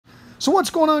So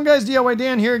what's going on, guys? DIY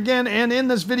Dan here again, and in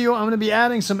this video I'm going to be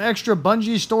adding some extra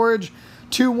bungee storage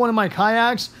to one of my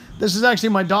kayaks. This is actually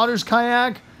my daughter's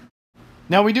kayak.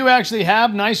 Now we do actually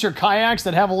have nicer kayaks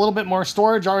that have a little bit more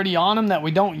storage already on them that we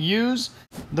don't use.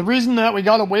 The reason that we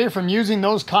got away from using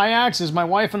those kayaks is my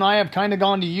wife and I have kind of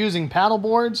gone to using paddle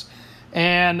boards,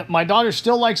 and my daughter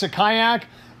still likes a kayak,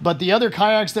 but the other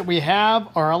kayaks that we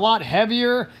have are a lot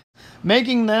heavier,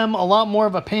 making them a lot more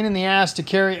of a pain in the ass to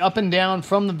carry up and down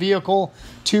from the vehicle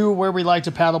to where we like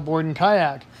to paddleboard and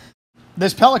kayak.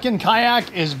 This Pelican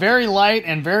kayak is very light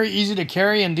and very easy to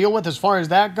carry and deal with as far as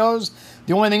that goes.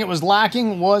 The only thing it was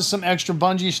lacking was some extra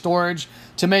bungee storage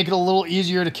to make it a little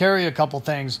easier to carry a couple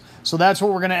things. So that's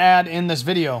what we're going to add in this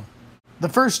video. The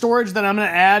first storage that I'm going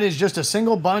to add is just a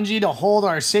single bungee to hold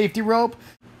our safety rope.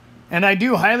 And I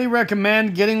do highly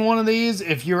recommend getting one of these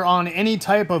if you're on any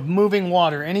type of moving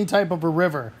water, any type of a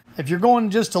river. If you're going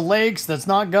just to lakes that's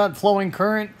not got flowing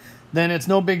current, then it's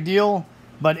no big deal.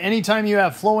 But anytime you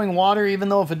have flowing water, even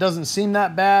though if it doesn't seem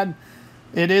that bad,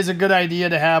 it is a good idea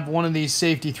to have one of these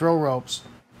safety throw ropes.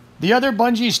 The other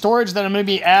bungee storage that I'm going to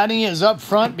be adding is up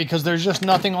front because there's just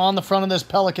nothing on the front of this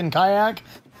Pelican kayak.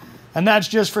 And that's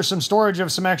just for some storage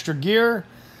of some extra gear.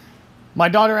 My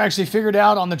daughter actually figured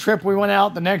out on the trip we went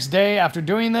out the next day after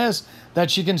doing this that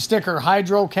she can stick her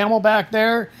hydro camelback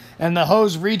there and the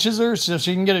hose reaches her so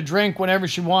she can get a drink whenever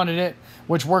she wanted it,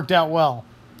 which worked out well.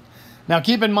 Now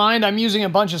keep in mind, I'm using a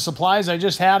bunch of supplies I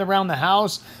just had around the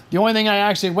house. The only thing I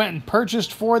actually went and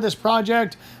purchased for this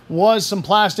project was some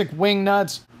plastic wing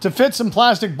nuts to fit some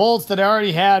plastic bolts that I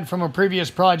already had from a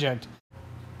previous project.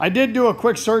 I did do a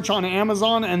quick search on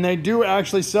Amazon, and they do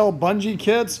actually sell bungee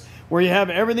kits where you have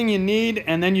everything you need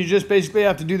and then you just basically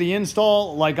have to do the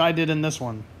install like I did in this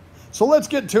one. So let's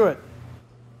get to it.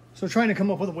 So trying to come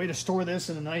up with a way to store this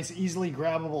in a nice, easily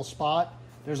grabbable spot.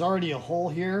 There's already a hole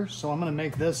here, so I'm going to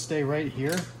make this stay right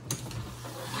here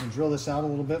and drill this out a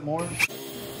little bit more.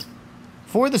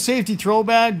 For the safety throw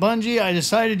bag bungee, I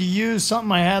decided to use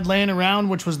something I had laying around,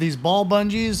 which was these ball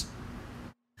bungees.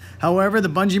 However, the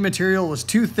bungee material was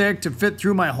too thick to fit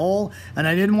through my hole, and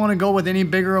I didn't want to go with any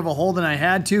bigger of a hole than I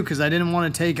had to because I didn't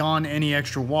want to take on any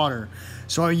extra water.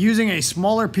 So using a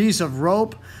smaller piece of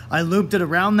rope, I looped it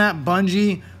around that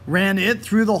bungee, ran it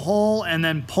through the hole, and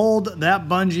then pulled that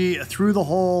bungee through the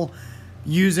hole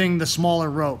using the smaller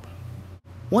rope.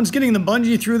 Once getting the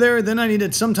bungee through there, then I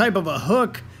needed some type of a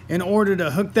hook in order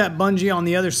to hook that bungee on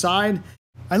the other side.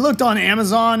 I looked on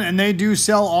Amazon and they do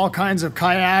sell all kinds of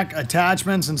kayak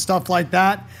attachments and stuff like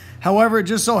that. However, it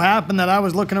just so happened that I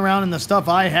was looking around in the stuff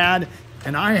I had,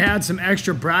 and I had some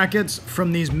extra brackets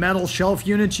from these metal shelf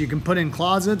units you can put in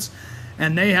closets,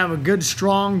 and they have a good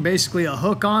strong, basically a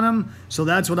hook on them. So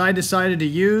that's what I decided to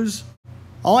use.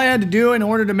 All I had to do in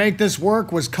order to make this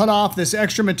work was cut off this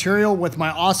extra material with my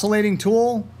oscillating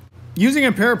tool. Using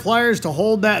a pair of pliers to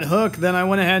hold that hook, then I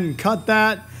went ahead and cut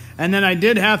that. And then I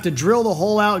did have to drill the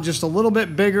hole out just a little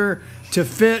bit bigger to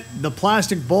fit the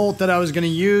plastic bolt that I was going to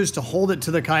use to hold it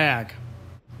to the kayak.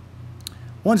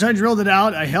 Once I drilled it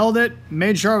out, I held it,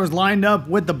 made sure I was lined up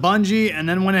with the bungee, and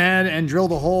then went ahead and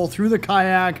drilled a hole through the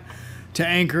kayak to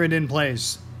anchor it in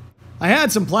place. I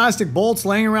had some plastic bolts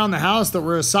laying around the house that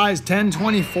were a size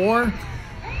 10-24.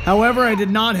 However, I did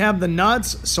not have the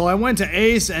nuts, so I went to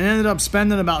Ace and ended up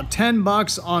spending about 10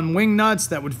 bucks on wing nuts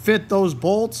that would fit those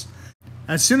bolts.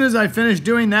 As soon as I finished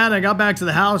doing that, I got back to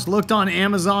the house, looked on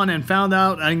Amazon, and found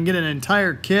out I can get an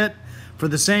entire kit for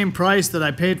the same price that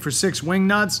I paid for 6 wing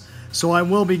nuts. So I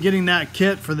will be getting that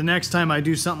kit for the next time I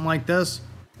do something like this.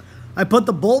 I put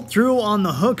the bolt through on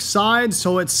the hook side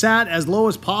so it sat as low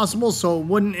as possible so it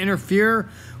wouldn't interfere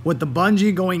with the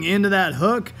bungee going into that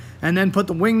hook, and then put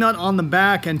the wing nut on the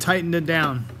back and tightened it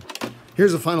down.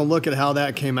 Here's a final look at how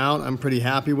that came out. I'm pretty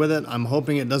happy with it. I'm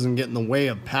hoping it doesn't get in the way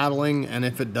of paddling, and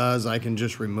if it does, I can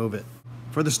just remove it.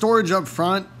 For the storage up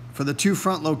front, for the 2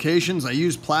 front locations, I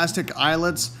used plastic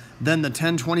eyelets, then the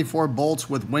 10-24 bolts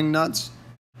with wing nuts.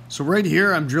 So right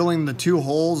here, I'm drilling the 2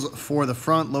 holes for the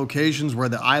front locations where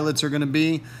the eyelets are going to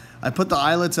be. I put the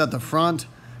eyelets at the front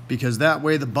because that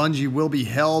way the bungee will be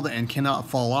held and cannot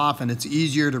fall off, and it's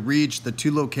easier to reach the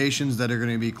 2 locations that are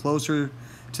going to be closer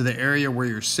to the area where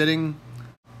you're sitting.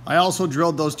 I also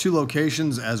drilled those 2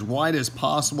 locations as wide as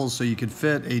possible so you could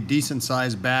fit a decent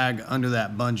sized bag under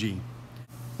that bungee.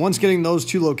 Once getting those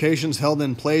 2 locations held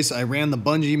in place, I ran the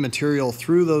bungee material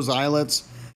through those eyelets,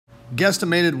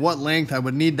 guesstimated what length I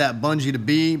would need that bungee to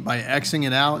be by Xing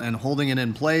it out and holding it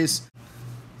in place.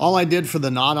 All I did for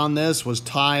the knot on this was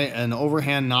tie an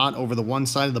overhand knot over the one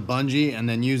side of the bungee and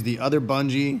then use the other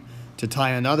bungee to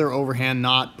tie another overhand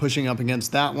knot pushing up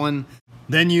against that one.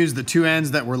 Then used the 2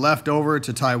 ends that were left over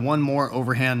to tie one more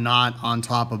overhand knot on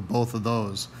top of both of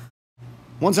those.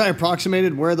 Once I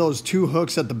approximated where those 2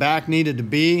 hooks at the back needed to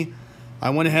be, I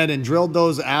went ahead and drilled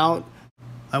those out.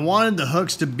 I wanted the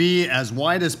hooks to be as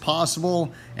wide as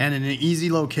possible and in an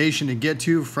easy location to get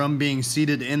to from being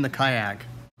seated in the kayak.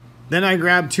 Then I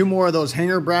grabbed 2 more of those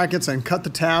hanger brackets and cut the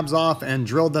tabs off and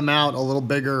drilled them out a little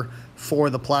bigger for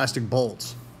the plastic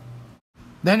bolts.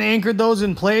 Then anchored those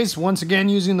in place, once again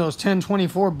using those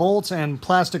 1024 bolts and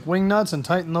plastic wing nuts, and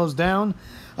tighten those down.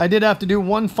 I did have to do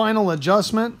one final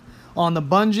adjustment on the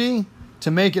bungee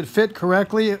to make it fit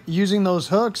correctly using those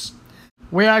hooks.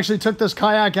 We actually took this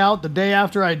kayak out the day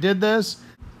after I did this.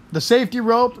 The safety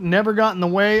rope never got in the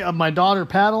way of my daughter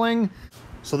paddling,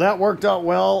 so that worked out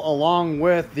well along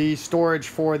with the storage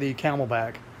for the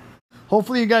camelback.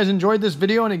 Hopefully you guys enjoyed this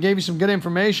video and it gave you some good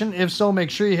information. If so, make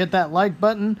sure you hit that like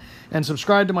button and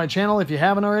subscribe to my channel if you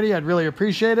haven't already. I'd really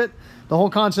appreciate it. The whole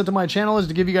concept of my channel is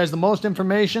to give you guys the most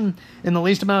information in the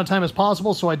least amount of time as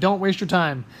possible so I don't waste your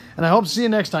time. And I hope to see you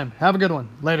next time. Have a good one.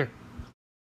 Later.